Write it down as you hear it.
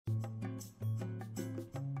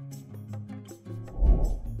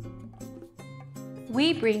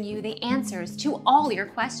we bring you the answers to all your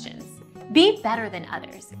questions. Be better than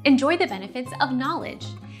others. Enjoy the benefits of knowledge.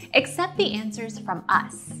 Accept the answers from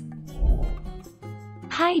us.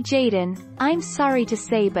 Hi Jaden, I'm sorry to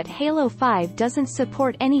say but Halo 5 doesn't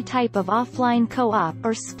support any type of offline co-op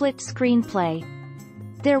or split screenplay.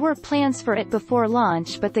 There were plans for it before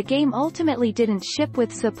launch, but the game ultimately didn't ship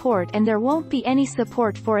with support, and there won't be any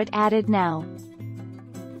support for it added now.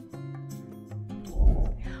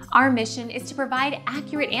 Our mission is to provide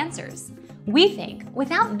accurate answers. We think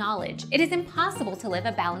without knowledge, it is impossible to live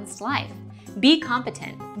a balanced life. Be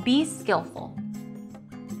competent, be skillful.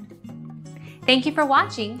 Thank you for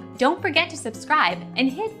watching. Don't forget to subscribe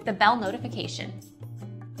and hit the bell notification.